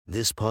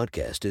This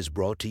podcast is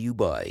brought to you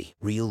by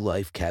Real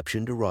Life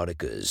Captioned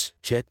Eroticas.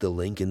 Check the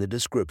link in the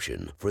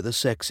description for the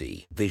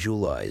sexy,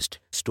 visualized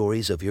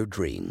stories of your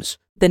dreams.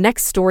 The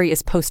next story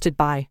is posted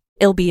by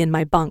I'll Be in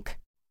My Bunk.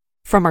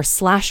 From our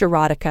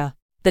 /erotica,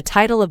 the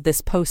title of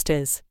this post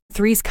is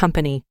Three's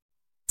Company.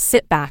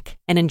 Sit back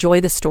and enjoy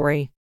the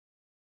story.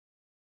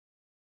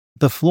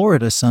 The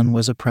Florida sun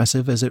was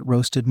oppressive as it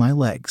roasted my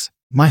legs.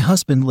 My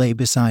husband lay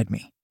beside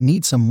me.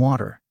 "Need some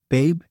water,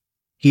 babe?"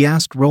 he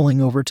asked,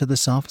 rolling over to the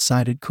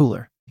soft-sided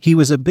cooler. He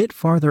was a bit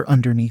farther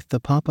underneath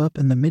the pop-up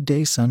and the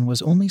midday sun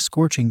was only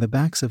scorching the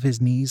backs of his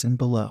knees and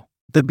below.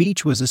 The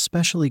beach was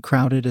especially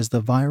crowded as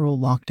the viral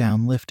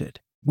lockdown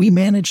lifted. We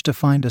managed to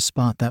find a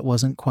spot that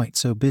wasn't quite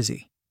so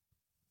busy.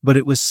 But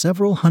it was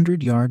several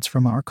hundred yards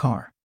from our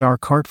car. Our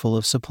cart full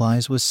of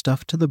supplies was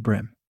stuffed to the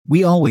brim.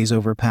 We always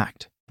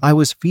overpacked. I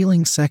was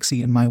feeling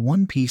sexy in my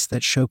one piece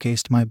that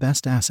showcased my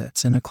best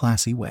assets in a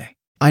classy way.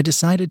 I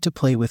decided to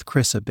play with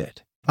Chris a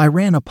bit. I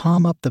ran a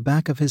palm up the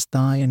back of his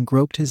thigh and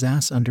groped his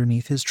ass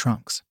underneath his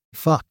trunks.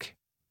 "Fuck,"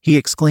 he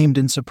exclaimed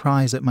in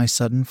surprise at my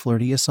sudden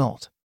flirty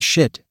assault.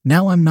 "Shit,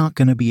 now I'm not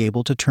gonna be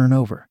able to turn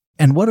over.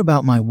 And what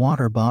about my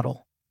water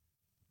bottle?"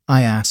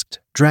 I asked,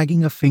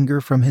 dragging a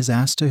finger from his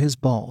ass to his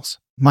balls.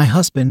 My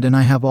husband and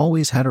I have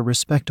always had a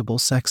respectable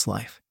sex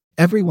life.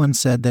 Everyone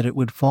said that it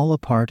would fall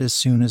apart as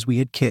soon as we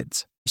had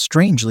kids.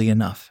 Strangely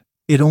enough,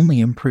 it only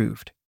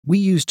improved. We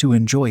used to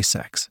enjoy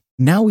sex.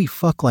 Now we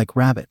fuck like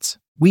rabbits.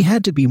 We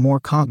had to be more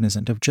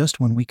cognizant of just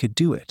when we could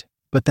do it,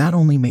 but that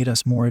only made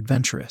us more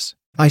adventurous.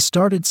 I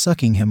started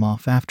sucking him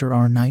off after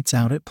our nights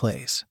out at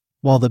plays.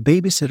 While the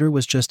babysitter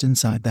was just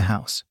inside the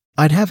house,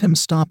 I'd have him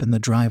stop in the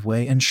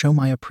driveway and show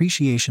my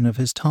appreciation of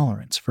his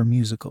tolerance for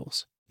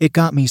musicals. It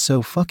got me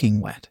so fucking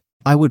wet.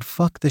 I would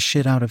fuck the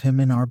shit out of him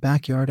in our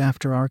backyard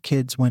after our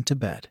kids went to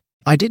bed.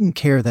 I didn't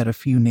care that a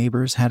few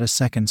neighbors had a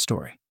second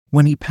story.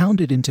 When he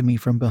pounded into me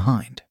from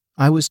behind,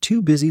 I was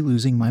too busy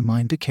losing my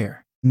mind to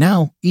care.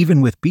 Now,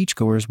 even with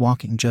beachgoers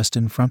walking just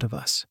in front of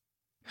us,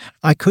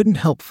 I couldn't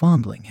help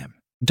fondling him.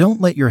 "Don't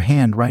let your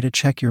hand write a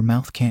check your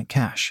mouth can't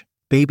cash,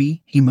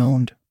 baby," he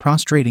moaned,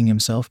 prostrating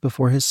himself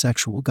before his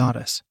sexual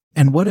goddess.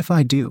 "And what if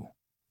I do?"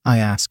 I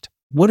asked.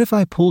 "What if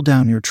I pull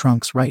down your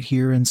trunks right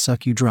here and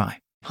suck you dry?"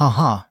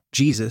 "Ha,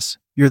 Jesus,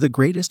 you're the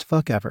greatest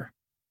fuck ever.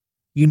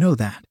 You know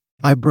that."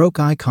 I broke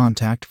eye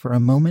contact for a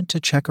moment to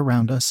check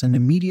around us and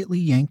immediately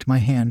yanked my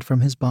hand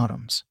from his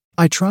bottoms.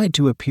 I tried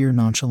to appear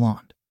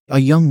nonchalant. A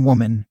young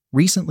woman,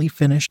 recently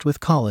finished with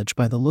college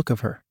by the look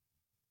of her,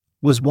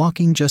 was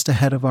walking just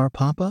ahead of our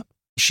pop-up.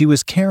 She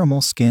was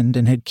caramel-skinned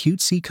and had cute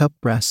C-cup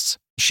breasts.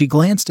 She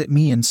glanced at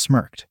me and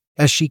smirked.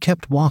 As she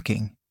kept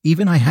walking,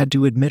 even I had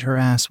to admit her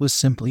ass was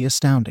simply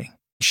astounding.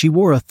 She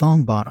wore a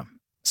thong bottom,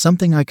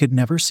 something I could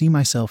never see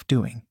myself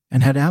doing,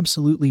 and had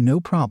absolutely no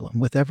problem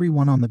with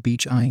everyone on the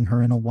beach eyeing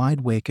her in a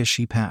wide wake as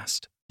she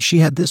passed. She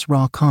had this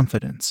raw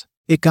confidence.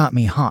 It got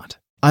me hot.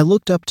 I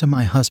looked up to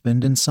my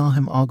husband and saw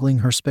him ogling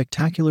her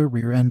spectacular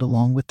rear end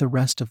along with the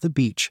rest of the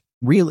beach.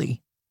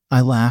 "Really?"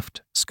 I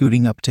laughed,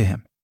 scooting up to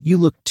him. "You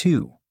look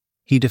too,"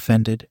 he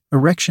defended,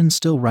 erection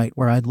still right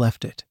where I'd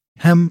left it.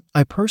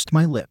 I pursed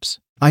my lips.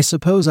 "I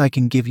suppose I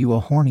can give you a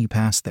horny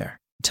pass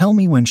there. Tell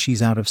me when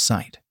she's out of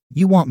sight.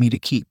 You want me to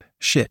keep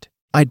shit."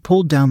 I'd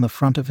pulled down the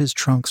front of his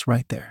trunks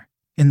right there,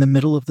 in the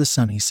middle of the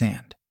sunny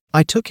sand.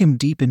 I took him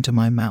deep into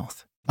my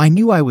mouth. I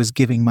knew I was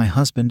giving my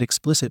husband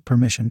explicit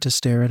permission to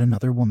stare at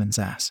another woman's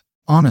ass.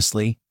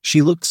 Honestly,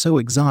 she looked so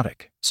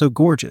exotic, so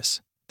gorgeous,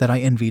 that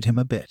I envied him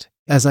a bit.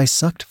 As I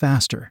sucked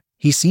faster,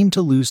 he seemed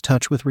to lose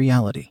touch with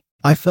reality.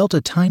 I felt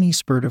a tiny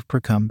spurt of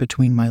precum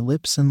between my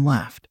lips and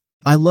laughed.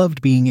 I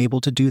loved being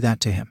able to do that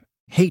to him.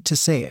 Hate to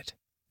say it,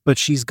 but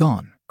she's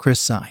gone,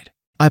 Chris sighed.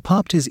 I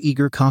popped his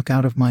eager cock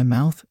out of my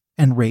mouth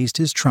and raised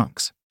his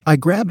trunks. I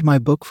grabbed my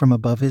book from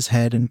above his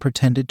head and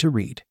pretended to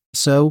read.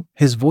 "So,"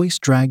 his voice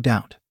dragged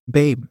out,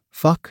 "babe,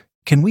 fuck,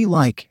 can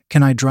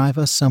I drive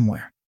us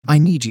somewhere? I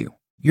need you.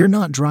 You're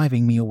not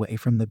driving me away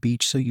from the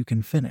beach so you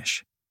can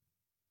finish."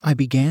 I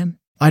began.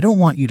 "I don't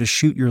want you to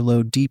shoot your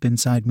load deep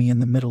inside me in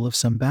the middle of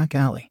some back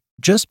alley.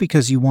 Just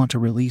because you want to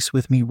release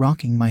with me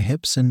rocking my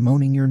hips and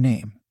moaning your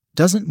name,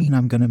 doesn't mean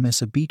I'm gonna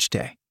miss a beach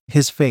day."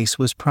 His face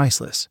was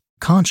priceless.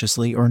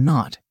 Consciously or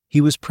not,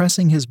 he was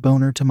pressing his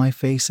boner to my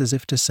face as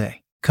if to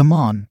say, "Come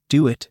on,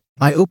 do it."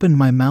 I opened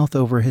my mouth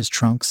over his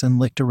trunks and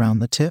licked around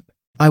the tip.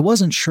 I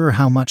wasn't sure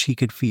how much he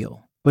could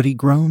feel, but he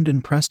groaned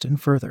and pressed in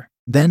further.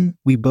 Then,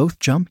 we both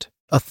jumped.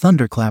 A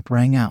thunderclap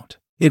rang out.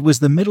 It was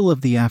the middle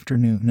of the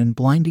afternoon and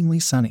blindingly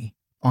sunny,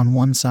 on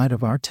one side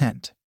of our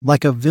tent.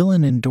 Like a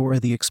villain in Dora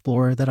the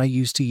Explorer that I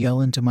used to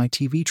yell into my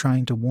TV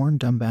trying to warn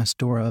dumbass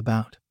Dora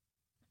about.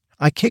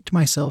 I kicked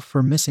myself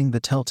for missing the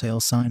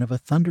telltale sign of a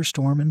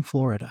thunderstorm in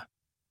Florida.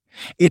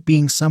 It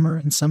being summer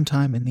and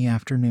sometime in the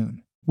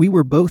afternoon. We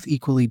were both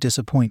equally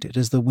disappointed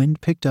as the wind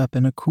picked up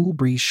and a cool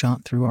breeze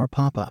shot through our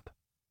pop-up,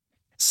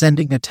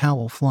 sending a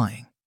towel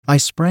flying. I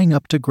sprang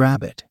up to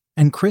grab it,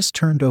 and Chris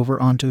turned over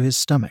onto his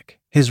stomach,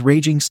 his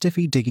raging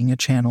stiffy digging a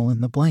channel in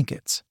the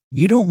blankets.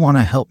 "You don't want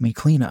to help me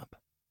clean up?"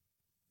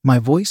 My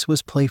voice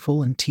was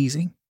playful and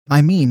teasing.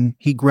 I mean,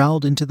 he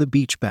growled into the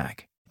beach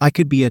bag. I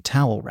could be a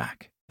towel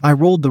rack. I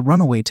rolled the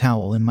runaway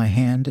towel in my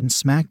hand and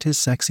smacked his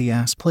sexy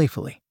ass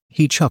playfully.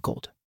 He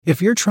chuckled.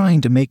 If you're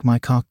trying to make my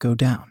cock go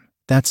down,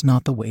 that's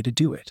not the way to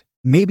do it.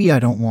 Maybe I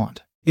don't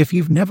want. If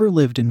you've never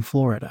lived in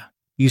Florida,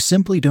 you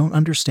simply don't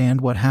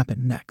understand what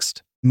happened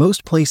next.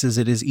 Most places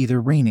it is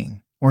either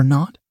raining or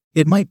not.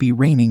 It might be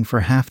raining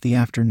for half the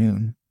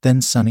afternoon,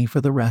 then sunny for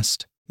the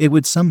rest. It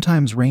would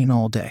sometimes rain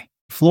all day.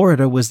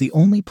 Florida was the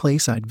only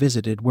place I'd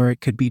visited where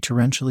it could be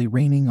torrentially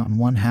raining on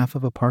one half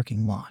of a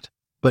parking lot,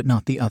 but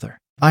not the other.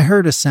 I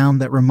heard a sound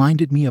that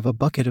reminded me of a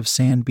bucket of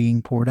sand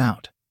being poured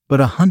out, but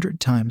 100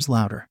 times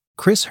louder.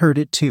 Chris heard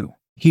it too.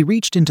 He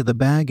reached into the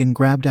bag and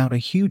grabbed out a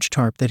huge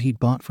tarp that he'd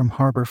bought from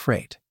Harbor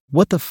Freight.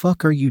 What the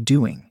fuck are you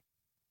doing?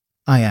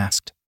 I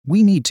asked.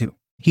 We need to.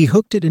 He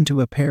hooked it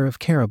into a pair of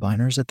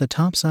carabiners at the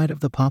top side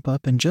of the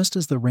pop-up, and just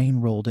as the rain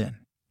rolled in,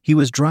 he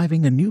was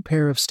driving a new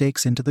pair of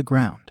stakes into the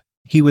ground.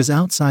 He was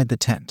outside the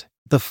tent.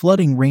 The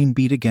flooding rain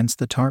beat against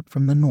the tarp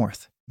from the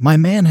north. My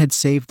man had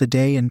saved the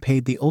day and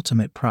paid the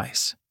ultimate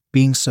price,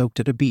 being soaked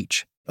at a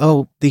beach.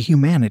 Oh, the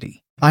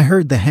humanity. I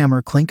heard the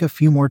hammer clink a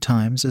few more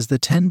times as the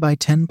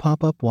 10x10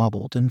 pop-up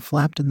wobbled and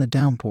flapped in the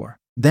downpour.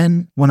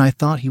 Then, when I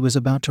thought he was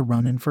about to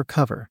run in for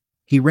cover,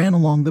 he ran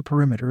along the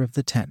perimeter of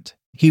the tent.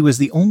 He was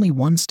the only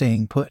one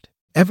staying put.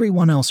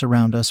 Everyone else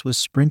around us was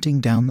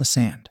sprinting down the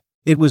sand.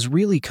 It was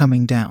really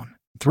coming down.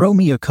 Throw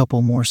me a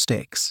couple more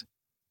stakes,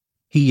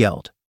 he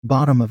yelled.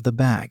 Bottom of the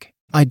bag.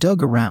 I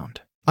dug around.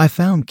 I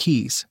found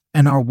keys,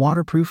 and our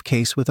waterproof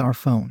case with our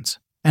phones,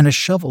 and a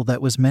shovel that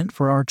was meant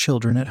for our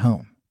children at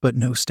home, but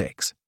no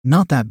stakes.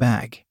 Not that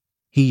bag,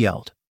 he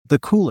yelled. The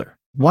cooler.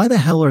 Why the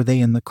hell are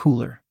they in the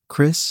cooler,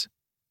 Chris?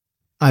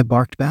 I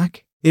barked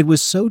back. It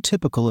was so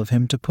typical of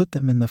him to put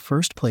them in the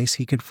first place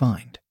he could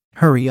find.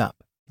 Hurry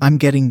up. I'm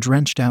getting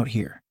drenched out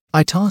here.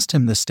 I tossed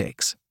him the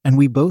stakes, and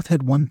we both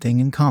had one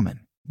thing in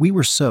common. We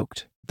were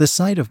soaked. The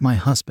sight of my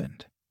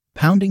husband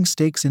pounding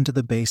stakes into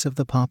the base of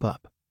the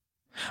pop-up,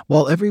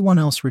 while everyone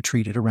else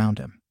retreated around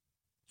him,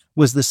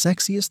 was the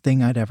sexiest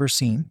thing I'd ever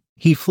seen.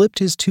 He flipped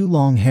his too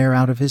long hair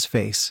out of his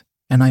face,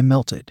 and I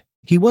melted.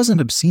 He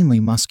wasn't obscenely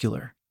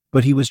muscular,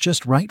 but he was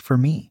just right for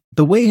me.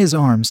 The way his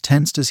arms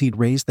tensed as he'd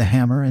raise the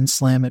hammer and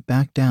slam it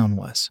back down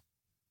was,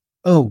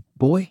 oh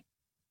boy,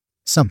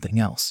 something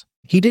else.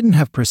 He didn't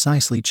have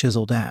precisely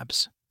chiseled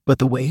abs, but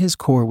the way his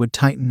core would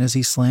tighten as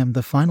he slammed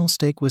the final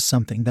stake was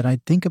something that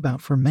I'd think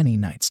about for many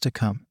nights to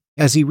come.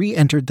 As he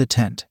re-entered the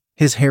tent,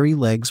 his hairy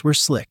legs were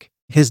slick.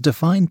 His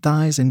defined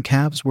thighs and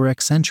calves were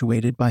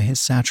accentuated by his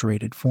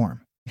saturated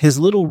form. His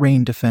little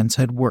rain defense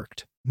had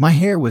worked. My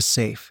hair was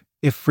safe,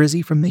 if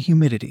frizzy from the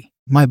humidity.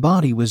 My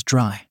body was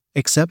dry,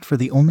 except for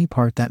the only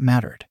part that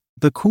mattered.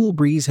 The cool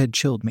breeze had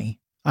chilled me.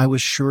 I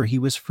was sure he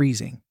was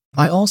freezing.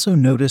 I also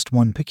noticed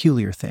one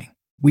peculiar thing.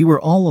 We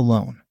were all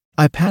alone.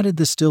 I patted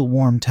the still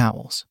warm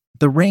towels.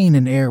 The rain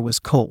and air was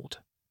cold,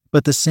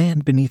 but the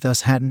sand beneath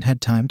us hadn't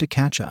had time to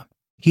catch up.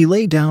 He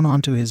lay down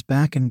onto his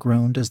back and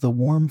groaned as the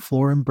warm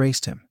floor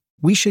embraced him.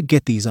 We should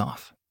get these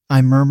off,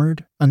 I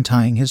murmured,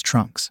 untying his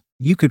trunks.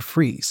 You could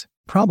freeze.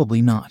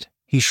 Probably not,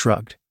 he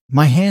shrugged.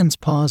 My hands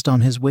paused on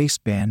his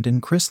waistband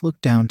and Chris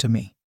looked down to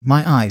me.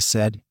 My eyes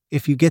said,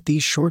 if you get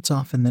these shorts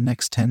off in the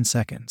next 10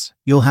 seconds,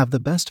 you'll have the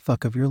best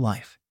fuck of your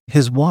life.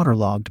 His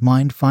waterlogged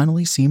mind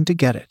finally seemed to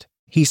get it.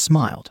 He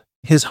smiled.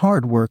 His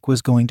hard work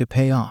was going to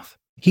pay off.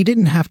 He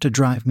didn't have to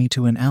drive me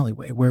to an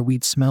alleyway where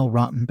we'd smell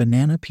rotten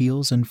banana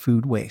peels and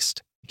food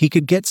waste. He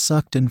could get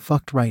sucked and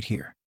fucked right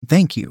here.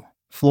 Thank you,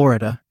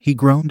 Florida, he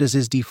groaned as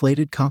his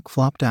deflated cock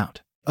flopped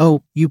out.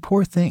 Oh, you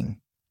poor thing,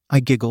 I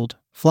giggled,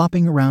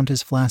 flopping around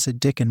his flaccid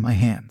dick in my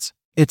hands.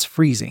 It's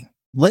freezing.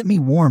 Let me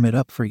warm it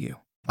up for you.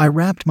 I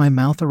wrapped my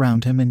mouth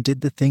around him and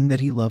did the thing that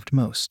he loved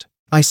most.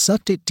 I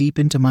sucked it deep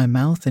into my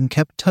mouth and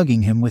kept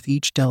tugging him with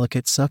each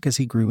delicate suck as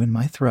he grew in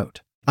my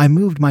throat. I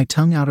moved my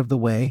tongue out of the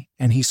way,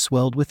 and he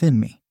swelled within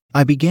me.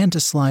 I began to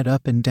slide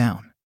up and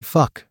down.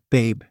 Fuck,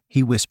 babe,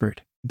 he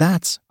whispered.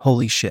 That's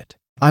holy shit.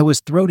 I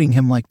was throating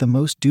him like the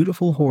most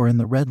dutiful whore in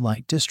the red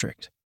light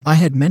district. I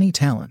had many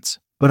talents,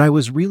 but I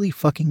was really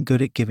fucking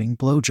good at giving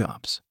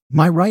blowjobs.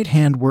 My right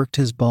hand worked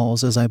his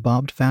balls as I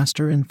bobbed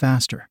faster and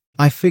faster.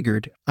 I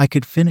figured I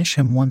could finish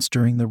him once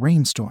during the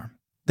rainstorm.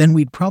 Then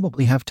we'd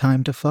probably have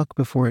time to fuck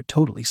before it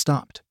totally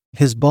stopped.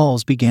 His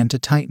balls began to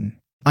tighten.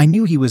 I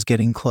knew he was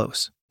getting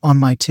close. On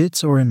my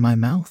tits or in my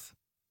mouth?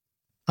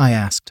 I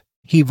asked.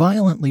 He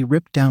violently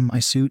ripped down my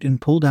suit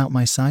and pulled out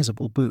my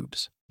sizable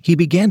boobs. He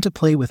began to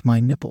play with my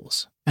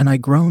nipples, and I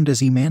groaned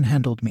as he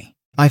manhandled me.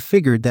 I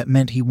figured that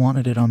meant he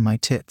wanted it on my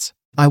tits.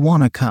 I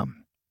wanna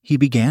come, he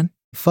began.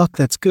 Fuck,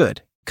 that's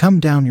good. Come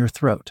down your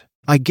throat.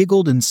 I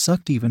giggled and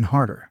sucked even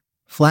harder,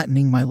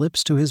 flattening my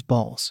lips to his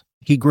balls.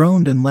 He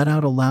groaned and let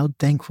out a loud,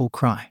 thankful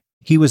cry.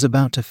 He was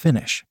about to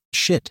finish.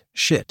 Shit,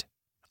 shit.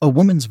 A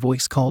woman's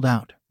voice called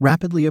out,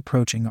 rapidly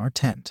approaching our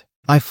tent.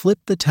 I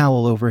flipped the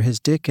towel over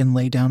his dick and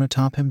lay down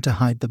atop him to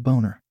hide the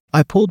boner.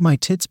 I pulled my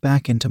tits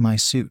back into my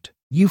suit.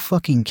 You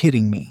fucking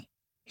kidding me?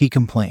 He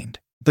complained.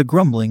 The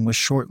grumbling was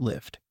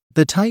short-lived.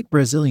 The tight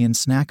Brazilian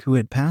snack who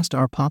had passed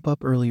our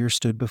pop-up earlier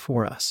stood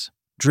before us,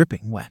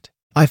 dripping wet.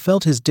 I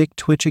felt his dick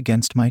twitch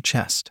against my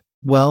chest.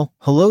 "Well,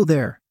 hello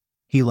there,"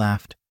 he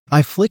laughed.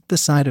 I flicked the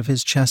side of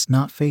his chest,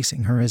 not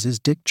facing her, as his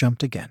dick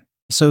jumped again.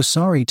 "So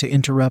sorry to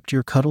interrupt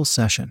your cuddle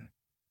session."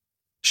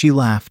 She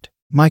laughed.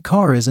 "My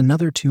car is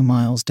another 2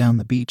 miles down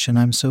the beach and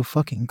I'm so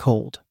fucking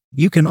cold.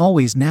 You can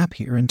always nap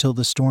here until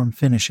the storm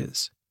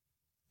finishes."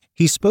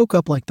 He spoke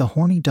up like the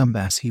horny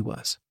dumbass he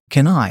was.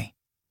 "Can I?"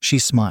 She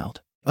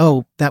smiled.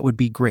 "Oh, that would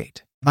be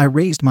great." I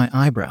raised my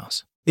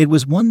eyebrows. It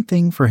was one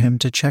thing for him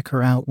to check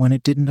her out when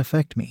it didn't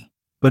affect me,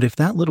 but if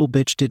that little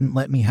bitch didn't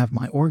let me have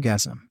my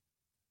orgasm,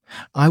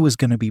 I was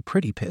gonna be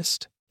pretty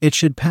pissed. It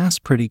should pass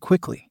pretty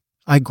quickly.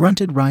 I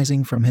grunted,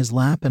 rising from his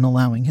lap and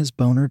allowing his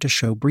boner to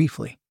show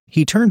briefly.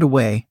 He turned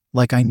away,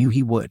 like I knew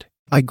he would.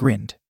 I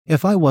grinned.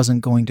 If I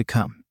wasn't going to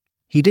come,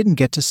 he didn't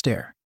get to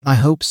stare. "I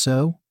hope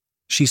so,"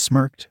 she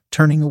smirked,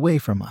 turning away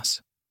from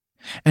us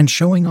and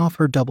showing off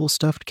her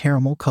double-stuffed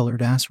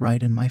caramel-colored ass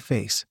right in my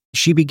face.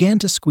 She began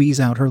to squeeze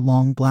out her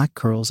long black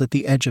curls at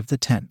the edge of the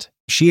tent.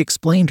 She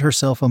explained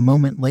herself a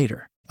moment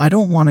later. "I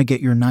don't want to get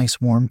your nice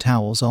warm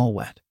towels all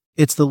wet.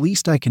 It's the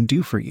least I can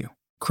do for you."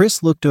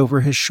 Chris looked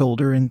over his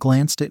shoulder and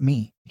glanced at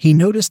me. He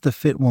noticed the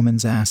fit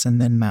woman's ass and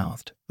then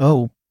mouthed,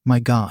 "Oh, my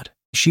God."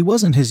 She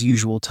wasn't his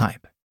usual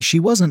type. She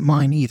wasn't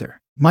mine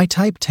either. My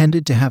type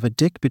tended to have a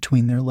dick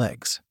between their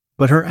legs.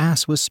 But her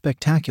ass was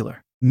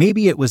spectacular.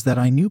 Maybe it was that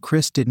I knew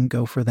Chris didn't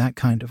go for that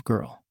kind of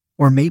girl.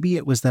 Or maybe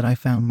it was that I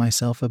found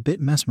myself a bit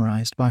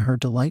mesmerized by her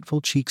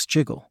delightful cheeks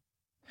jiggle.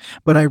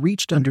 But I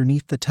reached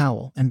underneath the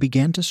towel and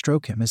began to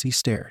stroke him as he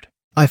stared.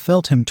 I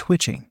felt him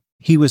twitching.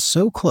 He was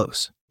so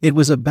close. It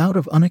was a bout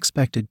of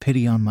unexpected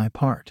pity on my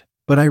part.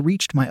 But I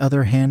reached my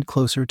other hand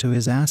closer to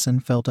his ass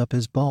and felt up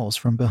his balls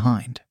from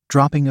behind,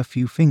 dropping a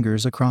few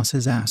fingers across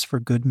his ass for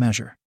good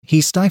measure.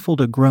 He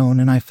stifled a groan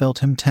and I felt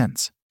him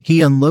tense.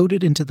 He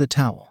unloaded into the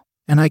towel,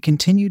 and I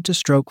continued to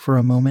stroke for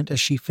a moment as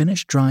she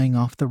finished drying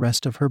off the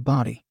rest of her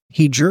body.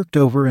 He jerked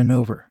over and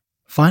over,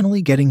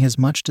 finally getting his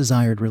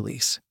much-desired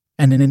release,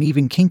 and in an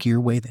even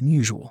kinkier way than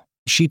usual.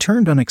 She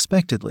turned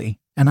unexpectedly,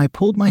 and I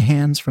pulled my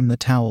hands from the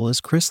towel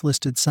as Chris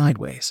listed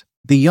sideways.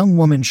 The young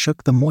woman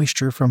shook the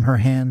moisture from her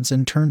hands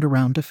and turned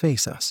around to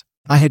face us.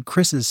 I had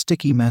Chris's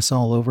sticky mess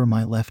all over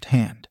my left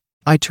hand.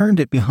 I turned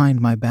it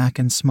behind my back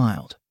and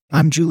smiled.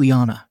 "I'm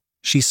Juliana,"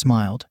 she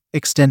smiled,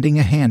 extending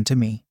a hand to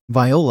me.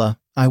 "Viola,"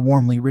 I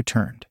warmly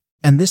returned.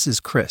 "And this is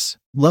Chris.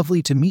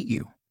 Lovely to meet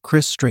you,"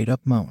 Chris straight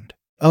up moaned.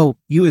 "Oh,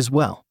 you as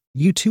well.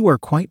 You two are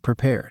quite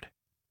prepared."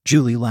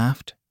 Julie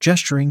laughed,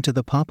 gesturing to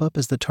the pop-up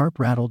as the tarp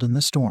rattled in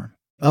the storm.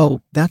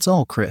 "Oh, that's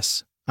all,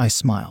 Chris," I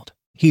smiled.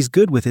 "He's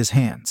good with his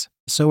hands.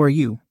 So are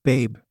you,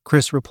 babe,"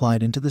 Chris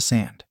replied into the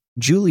sand.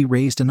 Julie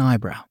raised an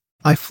eyebrow.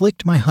 I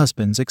flicked my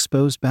husband's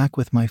exposed back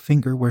with my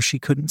finger where she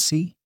couldn't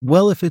see.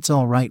 "Well, if it's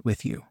all right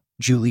with you,"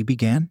 Julie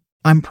began,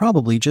 "I'm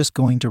probably just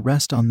going to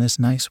rest on this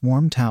nice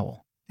warm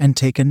towel and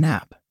take a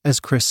nap," as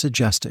Chris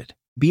suggested.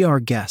 "Be our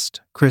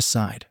guest," Chris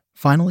sighed,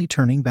 finally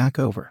turning back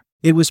over.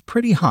 It was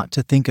pretty hot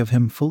to think of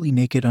him fully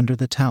naked under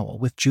the towel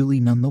with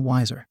Julie none the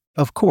wiser.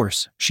 Of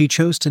course, she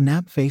chose to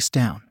nap face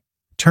down,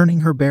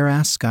 turning her bare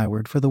ass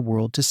skyward for the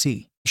world to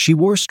see. She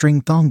wore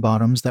string thong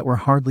bottoms that were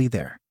hardly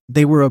there.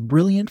 They were a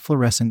brilliant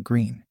fluorescent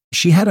green.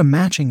 She had a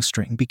matching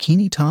string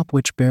bikini top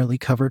which barely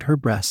covered her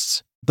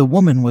breasts. The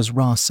woman was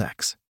raw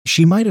sex.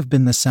 She might have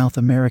been the South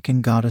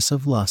American goddess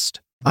of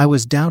lust. I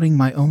was doubting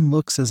my own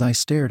looks as I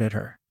stared at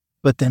her.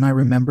 But then I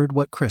remembered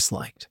what Chris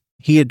liked.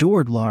 He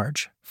adored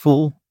large,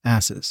 full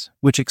asses,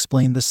 which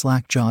explained the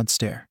slack-jawed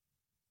stare.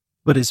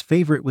 But his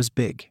favorite was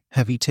big,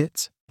 heavy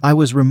tits. I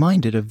was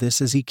reminded of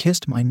this as he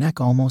kissed my neck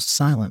almost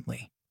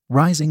silently,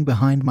 rising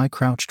behind my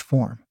crouched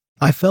form.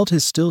 I felt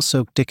his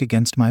still-soaked dick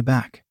against my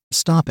back.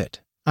 "Stop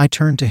it," I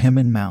turned to him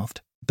and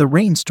mouthed. The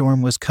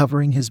rainstorm was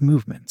covering his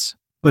movements,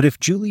 but if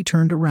Julie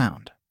turned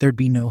around, there'd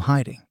be no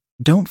hiding.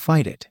 "Don't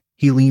fight it,"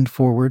 he leaned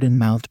forward and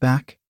mouthed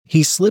back.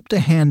 He slipped a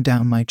hand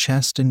down my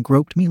chest and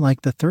groped me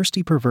like the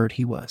thirsty pervert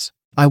he was.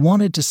 I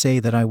wanted to say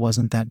that I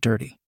wasn't that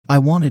dirty. I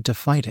wanted to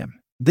fight him.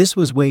 This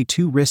was way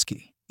too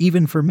risky,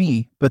 even for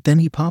me, but then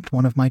he popped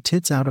one of my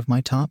tits out of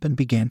my top and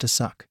began to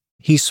suck.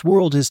 He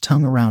swirled his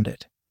tongue around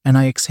it, and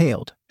I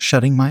exhaled,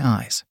 shutting my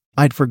eyes.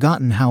 I'd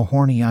forgotten how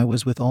horny I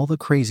was with all the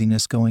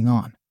craziness going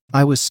on.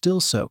 I was still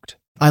soaked.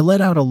 I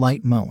let out a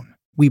light moan.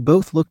 We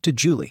both looked to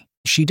Julie.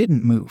 She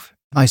didn't move.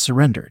 I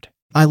surrendered.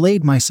 I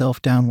laid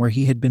myself down where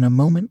he had been a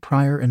moment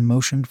prior and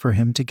motioned for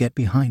him to get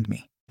behind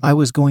me. I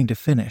was going to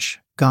finish,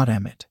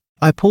 goddammit.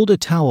 I pulled a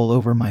towel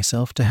over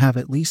myself to have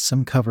at least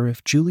some cover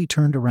if Julie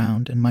turned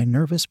around, and my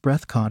nervous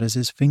breath caught as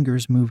his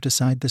fingers moved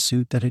aside the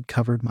suit that had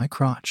covered my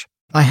crotch.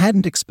 I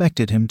hadn't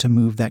expected him to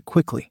move that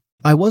quickly.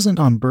 I wasn't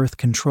on birth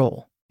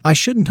control. I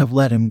shouldn't have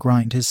let him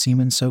grind his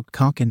semen-soaked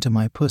cock into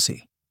my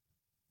pussy.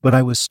 But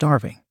I was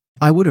starving.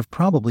 I would have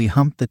probably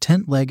humped the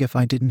tent leg if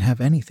I didn't have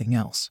anything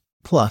else.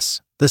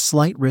 Plus, the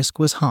slight risk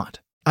was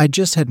hot. I'd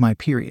just had my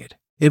period.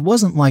 It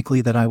wasn't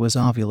likely that I was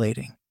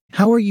ovulating.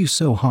 "How are you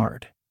so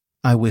hard?"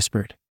 I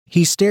whispered.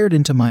 He stared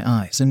into my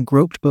eyes and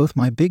groped both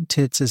my big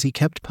tits as he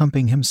kept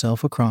pumping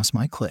himself across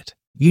my clit.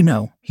 "You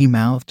know," he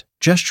mouthed,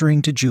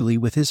 gesturing to Julie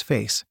with his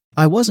face.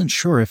 I wasn't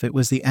sure if it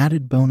was the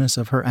added bonus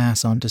of her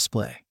ass on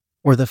display,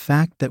 or the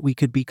fact that we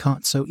could be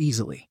caught so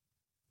easily.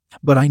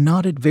 But I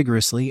nodded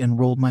vigorously and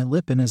rolled my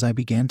lip in as I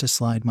began to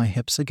slide my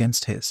hips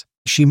against his.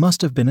 She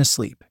must have been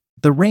asleep.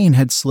 The rain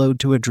had slowed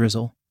to a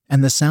drizzle,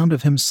 and the sound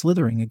of him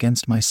slithering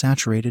against my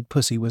saturated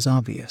pussy was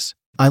obvious.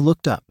 I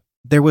looked up.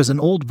 There was an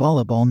old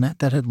volleyball net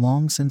that had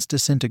long since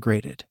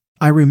disintegrated.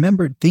 I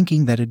remembered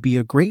thinking that it'd be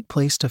a great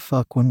place to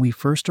fuck when we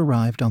first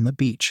arrived on the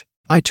beach.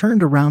 I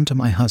turned around to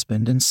my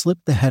husband and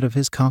slipped the head of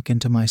his cock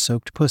into my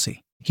soaked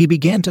pussy. He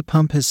began to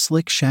pump his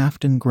slick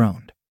shaft and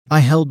groaned. I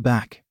held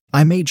back.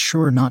 I made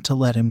sure not to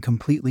let him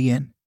completely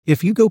in.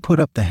 "If you go put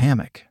up the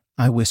hammock,"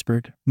 I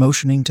whispered,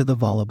 motioning to the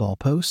volleyball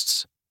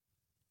posts.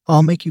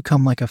 "I'll make you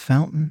come like a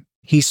fountain."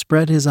 He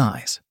spread his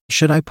eyes.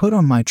 "Should I put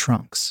on my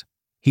trunks?"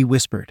 he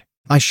whispered.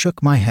 I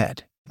shook my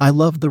head. I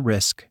loved the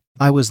risk.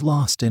 I was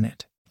lost in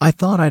it. I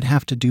thought I'd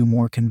have to do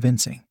more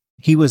convincing.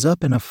 He was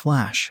up in a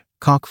flash,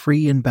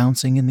 cock-free and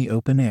bouncing in the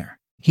open air.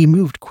 He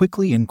moved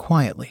quickly and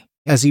quietly.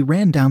 As he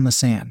ran down the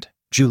sand,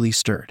 Julie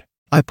stirred.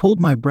 I pulled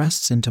my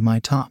breasts into my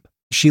top.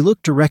 She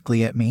looked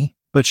directly at me,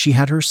 but she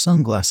had her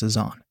sunglasses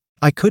on.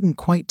 I couldn't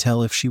quite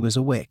tell if she was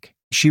awake.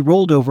 She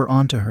rolled over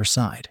onto her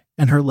side,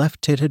 and her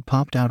left tit had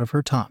popped out of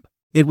her top.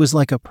 It was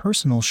like a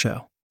personal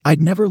show.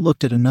 I'd never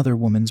looked at another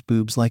woman's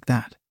boobs like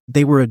that.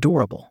 They were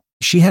adorable.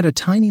 She had a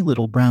tiny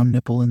little brown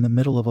nipple in the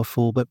middle of a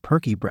full but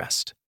perky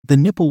breast. The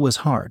nipple was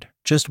hard,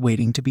 just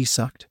waiting to be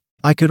sucked.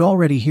 I could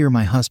already hear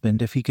my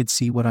husband if he could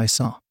see what I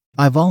saw.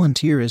 I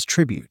volunteer as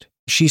tribute.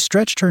 She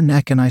stretched her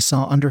neck and I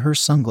saw under her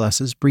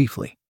sunglasses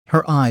briefly.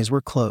 Her eyes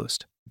were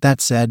closed.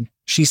 That said,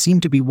 she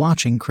seemed to be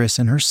watching Chris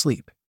in her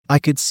sleep. I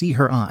could see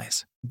her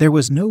eyes. There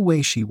was no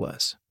way she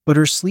was, but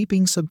her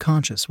sleeping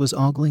subconscious was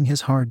ogling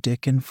his hard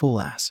dick and full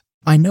ass.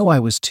 I know I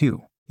was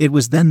too. It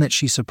was then that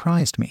she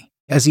surprised me.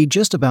 As he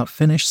just about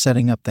finished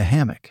setting up the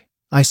hammock,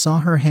 I saw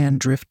her hand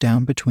drift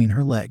down between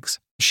her legs.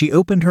 She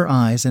opened her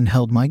eyes and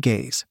held my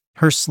gaze.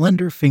 Her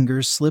slender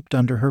fingers slipped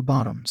under her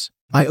bottoms.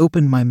 I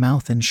opened my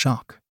mouth in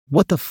shock.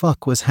 What the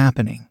fuck was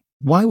happening?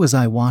 Why was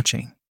I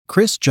watching?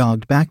 Chris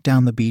jogged back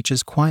down the beach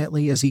as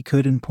quietly as he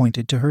could and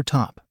pointed to her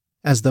top,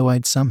 as though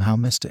I'd somehow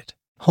missed it.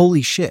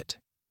 "Holy shit,"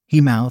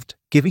 he mouthed,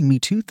 giving me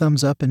 2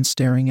 thumbs up and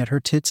staring at her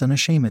tits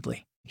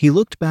unashamedly. He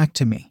looked back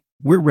to me.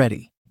 "We're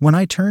ready." When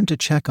I turned to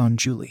check on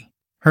Julie,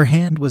 her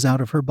hand was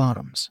out of her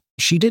bottoms.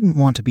 She didn't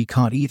want to be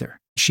caught either.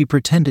 She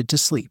pretended to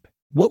sleep.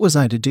 What was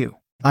I to do?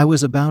 I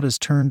was about as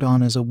turned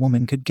on as a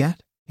woman could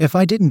get. If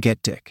I didn't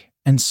get dick,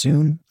 and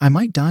soon, I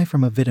might die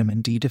from a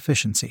vitamin D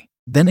deficiency.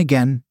 Then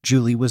again,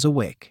 Julie was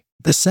awake.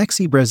 The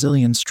sexy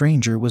Brazilian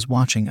stranger was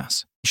watching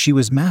us. She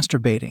was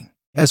masturbating.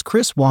 As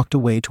Chris walked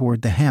away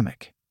toward the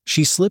hammock,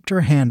 she slipped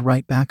her hand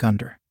right back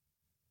under,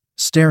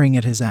 staring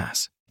at his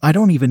ass. I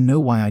don't even know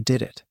why I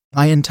did it.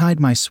 I untied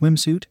my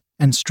swimsuit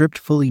and stripped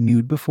fully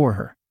nude before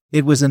her.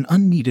 It was an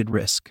unneeded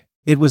risk.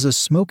 It was a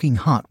smoking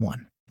hot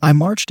one. I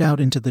marched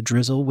out into the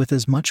drizzle with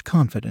as much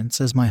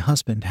confidence as my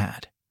husband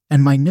had,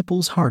 and my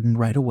nipples hardened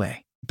right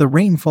away. The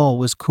rainfall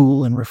was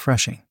cool and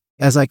refreshing.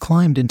 As I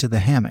climbed into the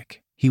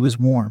hammock, he was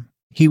warm.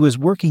 He was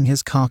working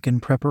his cock in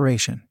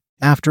preparation.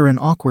 After an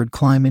awkward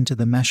climb into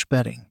the mesh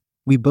bedding,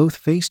 we both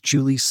faced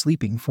Julie's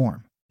sleeping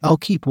form. "I'll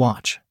keep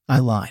watch," I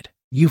lied.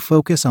 "You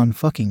focus on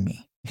fucking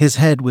me." His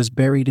head was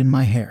buried in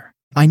my hair.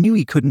 I knew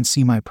he couldn't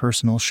see my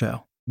personal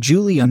show.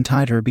 Julie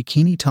untied her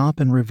bikini top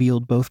and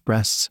revealed both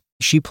breasts.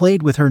 She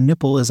played with her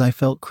nipple as I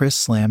felt Chris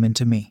slam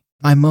into me.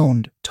 I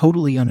moaned,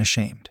 totally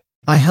unashamed.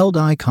 I held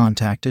eye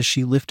contact as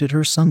she lifted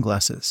her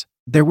sunglasses.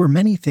 There were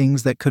many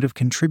things that could have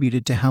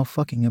contributed to how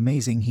fucking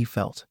amazing he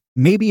felt.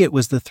 Maybe it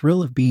was the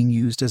thrill of being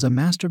used as a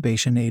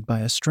masturbation aid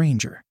by a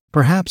stranger.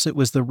 Perhaps it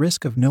was the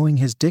risk of knowing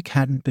his dick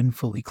hadn't been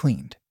fully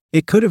cleaned.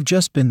 It could have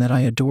just been that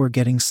I adore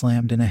getting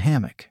slammed in a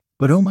hammock.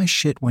 But oh my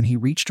shit when he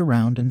reached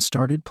around and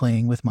started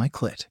playing with my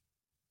clit.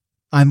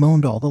 I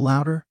moaned all the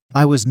louder.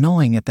 I was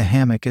gnawing at the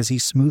hammock as he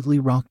smoothly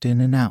rocked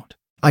in and out.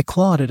 I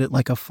clawed at it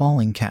like a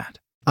falling cat.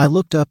 I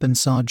looked up and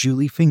saw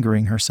Julie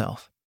fingering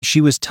herself.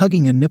 She was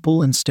tugging a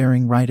nipple and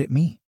staring right at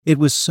me. It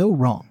was so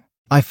wrong.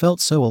 I felt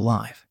so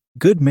alive.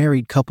 Good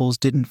married couples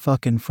didn't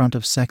fuck in front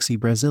of sexy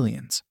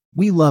Brazilians.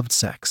 We loved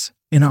sex,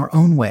 in our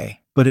own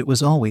way, but it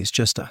was always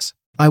just us.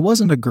 I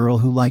wasn't a girl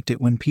who liked it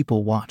when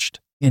people watched.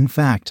 In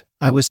fact,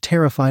 I was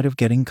terrified of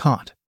getting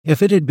caught.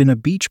 If it had been a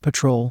beach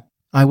patrol,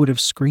 I would have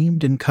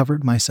screamed and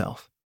covered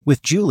myself.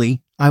 With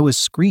Julie, I was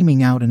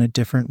screaming out in a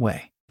different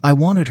way. I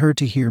wanted her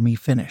to hear me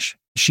finish.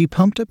 She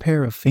pumped a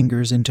pair of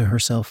fingers into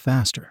herself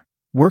faster,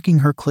 working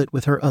her clit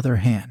with her other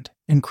hand,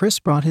 and Chris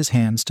brought his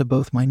hands to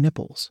both my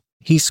nipples.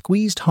 He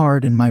squeezed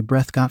hard and my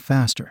breath got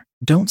faster.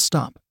 "Don't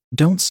stop.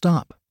 Don't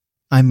stop,"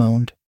 I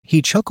moaned.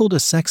 He chuckled a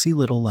sexy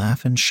little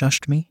laugh and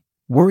shushed me,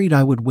 worried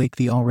I would wake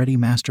the already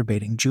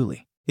masturbating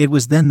Julie. It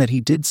was then that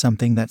he did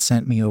something that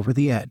sent me over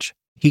the edge.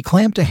 He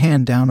clamped a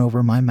hand down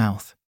over my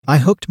mouth. I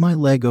hooked my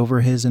leg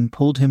over his and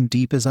pulled him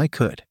deep as I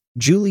could.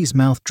 Julie's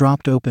mouth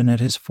dropped open at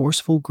his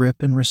forceful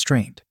grip and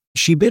restraint.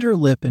 She bit her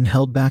lip and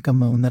held back a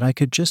moan that I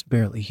could just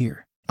barely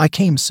hear. I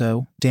came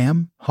so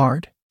damn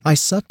hard. I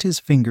sucked his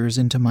fingers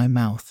into my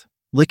mouth,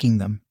 licking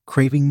them,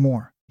 craving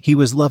more. He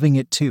was loving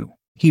it too.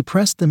 He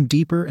pressed them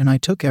deeper and I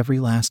took every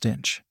last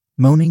inch,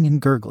 moaning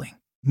and gurgling.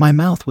 My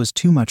mouth was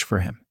too much for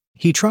him.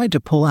 He tried to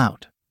pull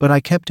out, but I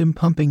kept him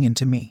pumping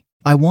into me.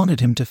 I wanted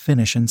him to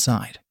finish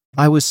inside.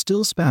 I was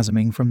still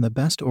spasming from the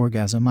best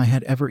orgasm I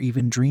had ever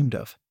even dreamed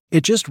of.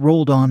 It just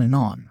rolled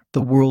on,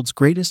 the world's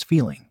greatest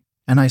feeling,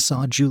 and I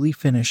saw Julie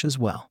finish as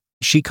well.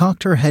 She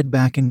cocked her head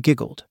back and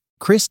giggled.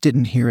 Chris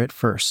didn't hear it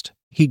first.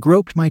 He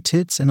groped my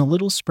tits and a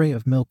little spray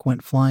of milk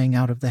went flying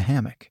out of the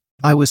hammock.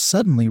 I was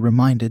suddenly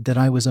reminded that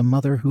I was a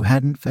mother who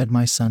hadn't fed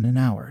my son in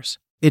hours.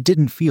 It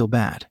didn't feel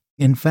bad.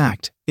 In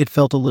fact, it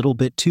felt a little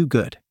bit too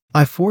good.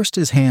 I forced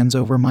his hands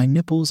over my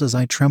nipples as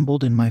I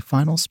trembled in my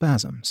final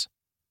spasms.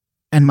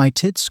 And my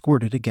tits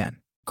squirted again.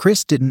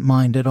 Chris didn't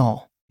mind at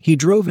all. He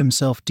drove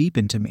himself deep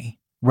into me,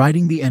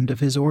 riding the end of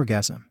his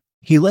orgasm.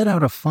 He let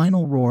out a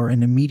final roar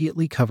and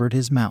immediately covered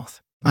his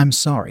mouth. "I'm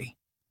sorry,"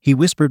 he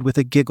whispered with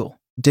a giggle.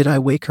 "Did I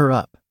wake her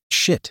up?"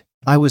 Shit.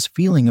 I was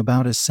feeling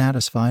about as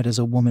satisfied as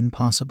a woman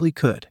possibly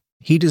could.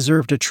 He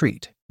deserved a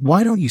treat.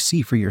 "Why don't you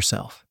see for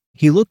yourself?"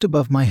 He looked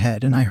above my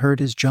head and I heard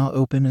his jaw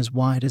open as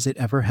wide as it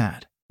ever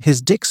had.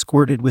 His dick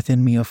squirted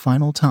within me a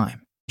final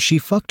time. "She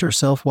fucked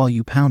herself while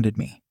you pounded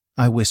me,"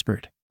 I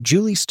whispered.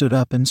 Julie stood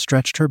up and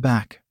stretched her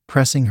back,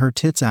 pressing her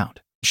tits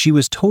out. She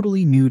was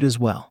totally nude as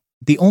well.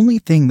 The only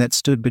thing that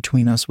stood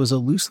between us was a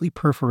loosely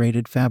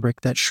perforated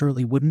fabric that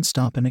surely wouldn't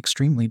stop an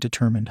extremely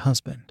determined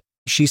husband.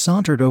 She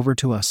sauntered over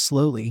to us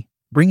slowly,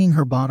 bringing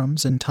her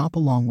bottoms and top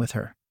along with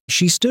her.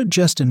 She stood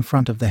just in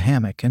front of the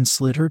hammock and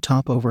slid her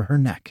top over her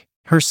neck.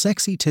 Her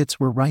sexy tits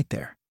were right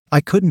there.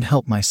 I couldn't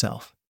help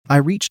myself. I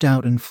reached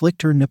out and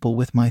flicked her nipple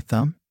with my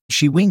thumb.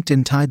 She winked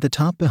and tied the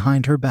top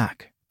behind her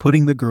back,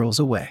 putting the girls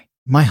away.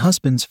 My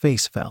husband's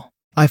face fell.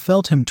 I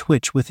felt him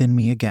twitch within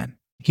me again.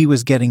 He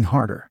was getting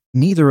harder.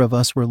 Neither of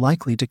us were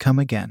likely to come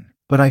again,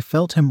 but I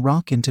felt him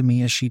rock into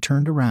me as she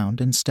turned around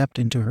and stepped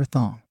into her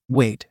thong.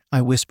 "Wait,"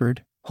 I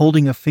whispered,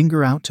 holding a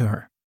finger out to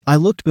her. I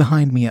looked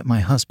behind me at my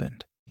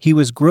husband. He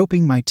was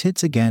groping my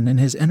tits again and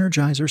his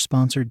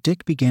Energizer-sponsored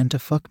dick began to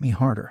fuck me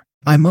harder.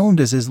 I moaned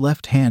as his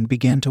left hand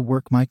began to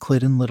work my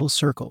clit in little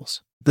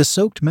circles. The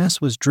soaked mess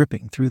was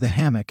dripping through the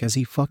hammock as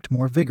he fucked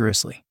more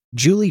vigorously.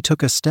 Julie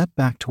took a step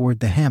back toward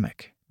the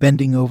hammock,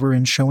 bending over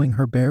and showing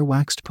her bare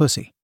waxed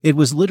pussy. It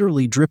was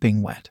literally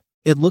dripping wet.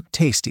 It looked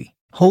tasty.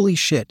 "Holy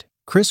shit,"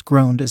 Chris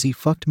groaned as he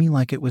fucked me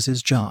like it was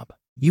his job.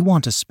 "You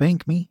want to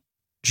spank me?"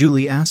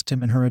 Julie asked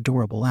him in her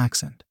adorable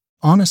accent.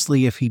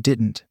 Honestly, if he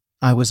didn't,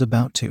 I was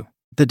about to.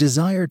 The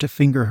desire to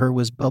finger her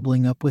was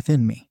bubbling up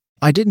within me.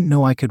 I didn't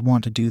know I could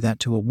want to do that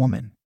to a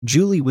woman.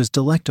 Julie was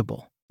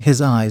delectable.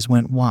 His eyes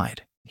went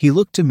wide. He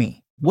looked to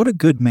me. What a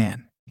good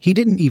man. He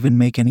didn't even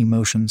make any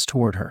motions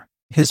toward her.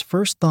 His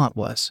first thought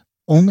was,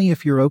 only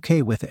if you're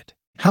okay with it.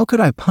 How could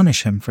I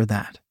punish him for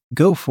that?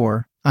 "Go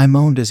for," I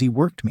moaned as he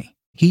worked me.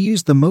 He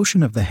used the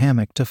motion of the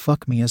hammock to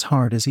fuck me as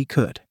hard as he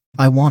could.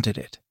 I wanted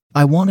it.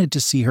 I wanted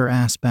to see her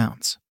ass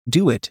bounce.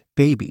 "Do it,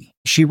 baby."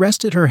 She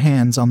rested her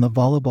hands on the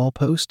volleyball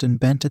post and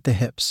bent at the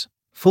hips,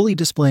 fully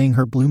displaying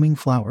her blooming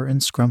flower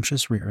and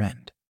scrumptious rear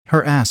end.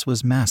 Her ass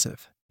was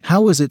massive.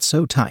 How was it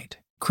so tight?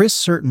 Chris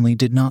certainly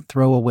did not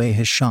throw away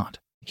his shot.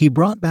 He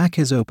brought back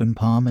his open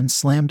palm and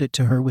slammed it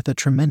to her with a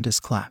tremendous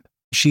clap.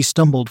 She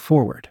stumbled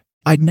forward.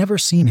 I'd never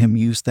seen him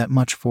use that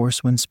much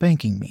force when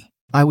spanking me.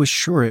 I was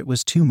sure it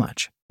was too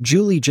much.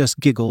 Julie just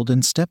giggled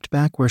and stepped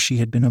back where she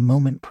had been a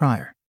moment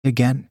prior.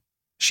 "Again?"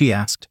 she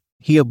asked.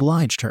 He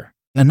obliged her.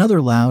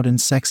 Another loud and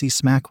sexy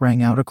smack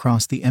rang out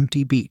across the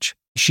empty beach.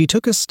 She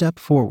took a step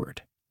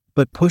forward,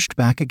 but pushed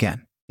back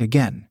again.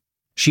 "Again,"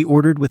 she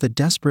ordered with a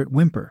desperate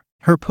whimper.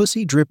 Her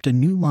pussy dripped a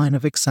new line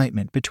of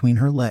excitement between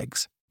her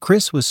legs.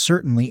 Chris was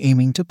certainly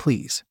aiming to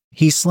please.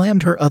 He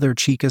slammed her other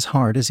cheek as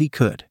hard as he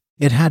could.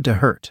 It had to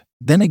hurt.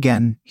 Then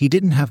again, he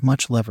didn't have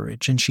much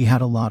leverage and she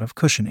had a lot of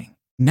cushioning.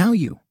 "Now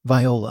you,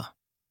 Viola,"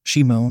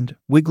 she moaned,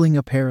 wiggling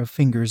a pair of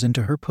fingers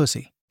into her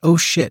pussy. Oh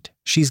shit,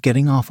 she's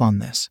getting off on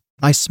this.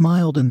 I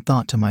smiled and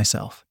thought to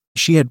myself.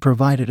 She had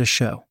provided a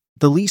show.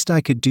 The least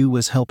I could do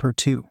was help her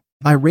too.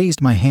 I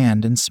raised my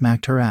hand and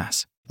smacked her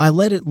ass. I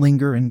let it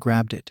linger and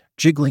grabbed it,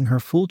 jiggling her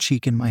full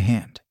cheek in my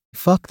hand.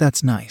 "Fuck,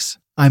 that's nice."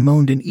 I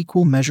moaned in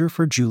equal measure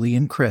for Julie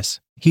and Chris.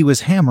 He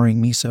was hammering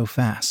me so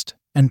fast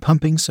and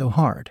pumping so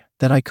hard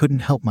that I couldn't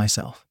help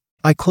myself.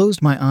 I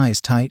closed my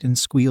eyes tight and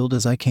squealed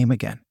as I came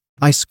again.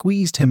 I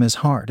squeezed him as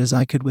hard as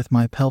I could with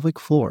my pelvic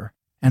floor,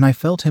 and I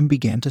felt him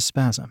begin to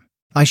spasm.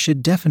 I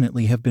should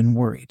definitely have been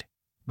worried,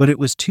 but it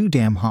was too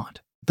damn hot.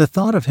 The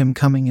thought of him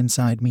coming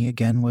inside me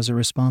again was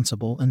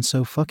irresponsible and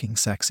so fucking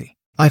sexy.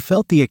 I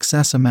felt the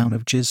excess amount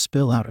of jizz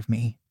spill out of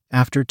me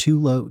after 2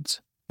 loads,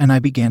 and I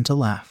began to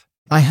laugh.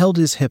 I held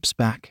his hips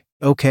back.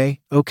 Okay,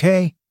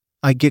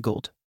 I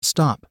giggled.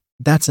 "Stop.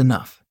 That's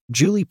enough."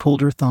 Julie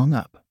pulled her thong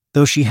up,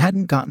 though she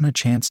hadn't gotten a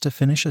chance to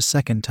finish a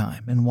second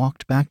time, and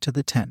walked back to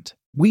the tent.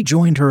 We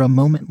joined her a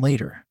moment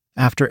later,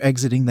 after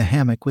exiting the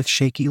hammock with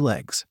shaky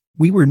legs.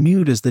 We were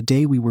nude as the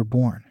day we were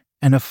born,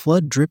 and a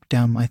flood dripped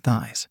down my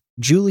thighs.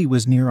 Julie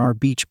was near our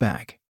beach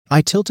bag.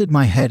 I tilted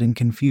my head in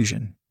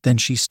confusion, then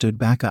she stood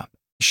back up.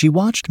 She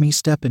watched me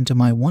step into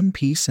my one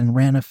piece and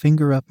ran a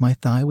finger up my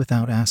thigh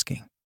without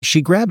asking.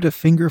 She grabbed a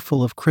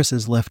fingerful of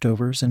Chris's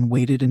leftovers and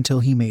waited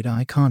until he made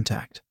eye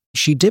contact.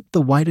 She dipped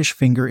the whitish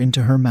finger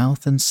into her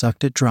mouth and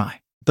sucked it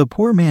dry. The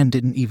poor man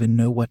didn't even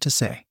know what to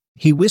say.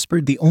 He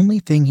whispered the only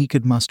thing he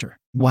could muster.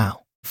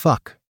 "Wow.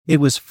 Fuck.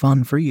 It was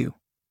fun for you?"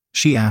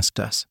 She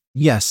asked us.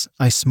 "Yes,"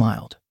 I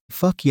smiled.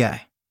 "Fuck yeah,"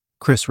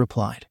 Chris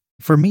replied.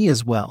 "For me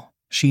as well,"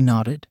 she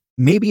nodded.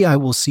 "Maybe I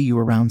will see you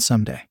around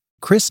someday."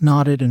 Chris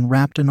nodded and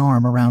wrapped an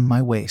arm around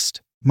my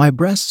waist. My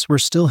breasts were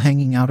still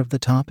hanging out of the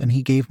top and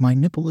he gave my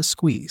nipple a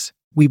squeeze.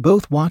 We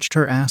both watched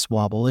her ass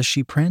wobble as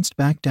she pranced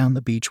back down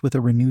the beach with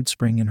a renewed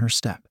spring in her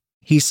step.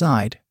 He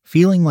sighed,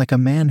 feeling like a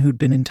man who'd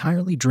been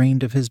entirely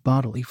drained of his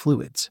bodily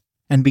fluids,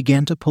 and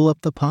began to pull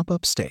up the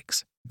pop-up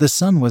stakes. The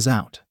sun was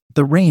out.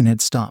 The rain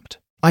had stopped.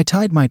 I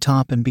tied my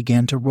top and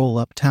began to roll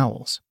up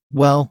towels.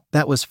 "Well,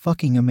 that was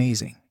fucking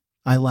amazing,"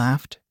 I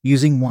laughed,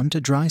 using one to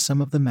dry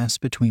some of the mess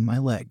between my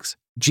legs.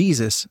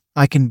 "Jesus,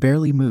 I can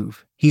barely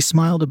move." He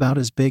smiled about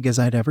as big as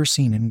I'd ever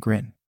seen him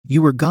grin.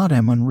 "You were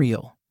goddamn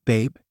unreal,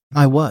 babe."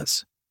 "I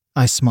was."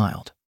 I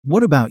smiled.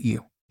 "What about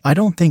you? I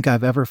don't think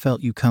I've ever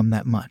felt you come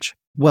that much."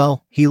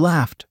 "Well," he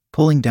laughed,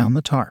 pulling down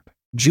the tarp.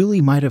 "Julie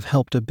might have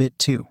helped a bit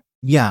too."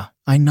 "Yeah,"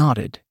 I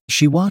nodded.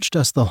 "She watched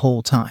us the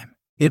whole time.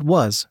 It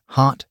was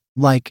hot,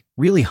 like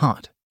really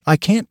hot. I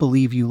can't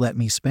believe you let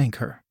me spank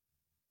her."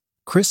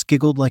 Chris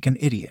giggled like an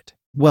idiot.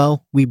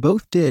 "Well, we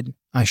both did,"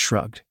 I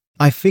shrugged.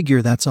 "I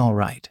figure that's all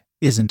right,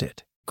 isn't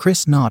it?"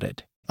 Chris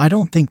nodded. "I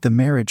don't think the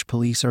marriage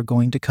police are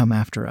going to come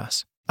after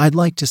us. I'd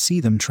like to see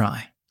them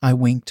try." I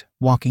winked,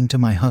 walking to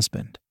my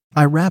husband.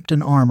 I wrapped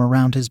an arm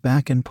around his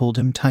back and pulled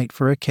him tight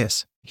for a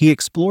kiss. He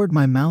explored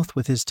my mouth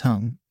with his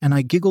tongue, and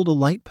I giggled a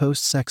light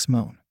post-sex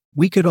moan.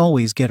 "We could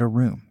always get a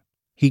room."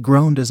 He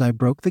groaned as I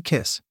broke the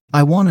kiss.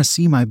 "I want to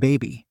see my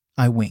baby,"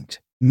 I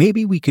winked.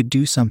 "Maybe we could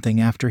do something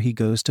after he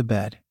goes to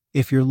bed.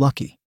 If you're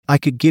lucky, I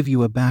could give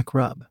you a back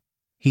rub."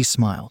 He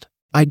smiled.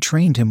 I'd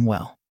trained him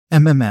well.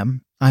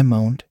 I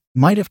moaned.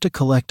 Might have to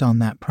collect on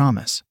that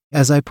promise.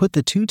 As I put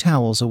the 2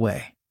 towels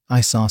away, I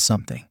saw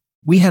something.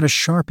 We had a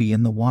Sharpie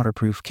in the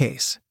waterproof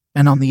case,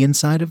 and on the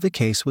inside of the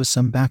case was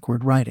some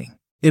backward writing.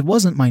 It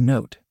wasn't my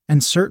note,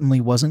 and certainly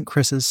wasn't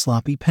Chris's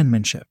sloppy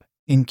penmanship.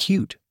 In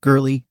cute,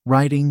 girly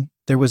writing,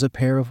 there was a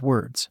pair of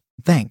words.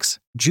 "Thanks,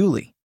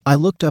 Julie." I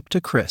looked up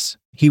to Chris.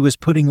 He was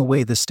putting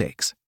away the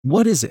steaks.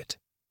 "What is it?"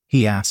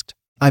 he asked.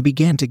 I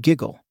began to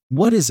giggle.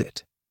 "What is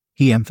it?"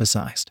 he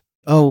emphasized.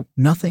 "Oh,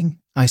 nothing,"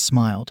 I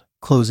smiled,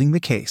 closing the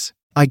case.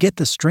 I get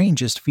the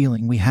strangest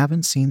feeling we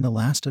haven't seen the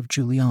last of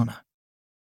Juliana.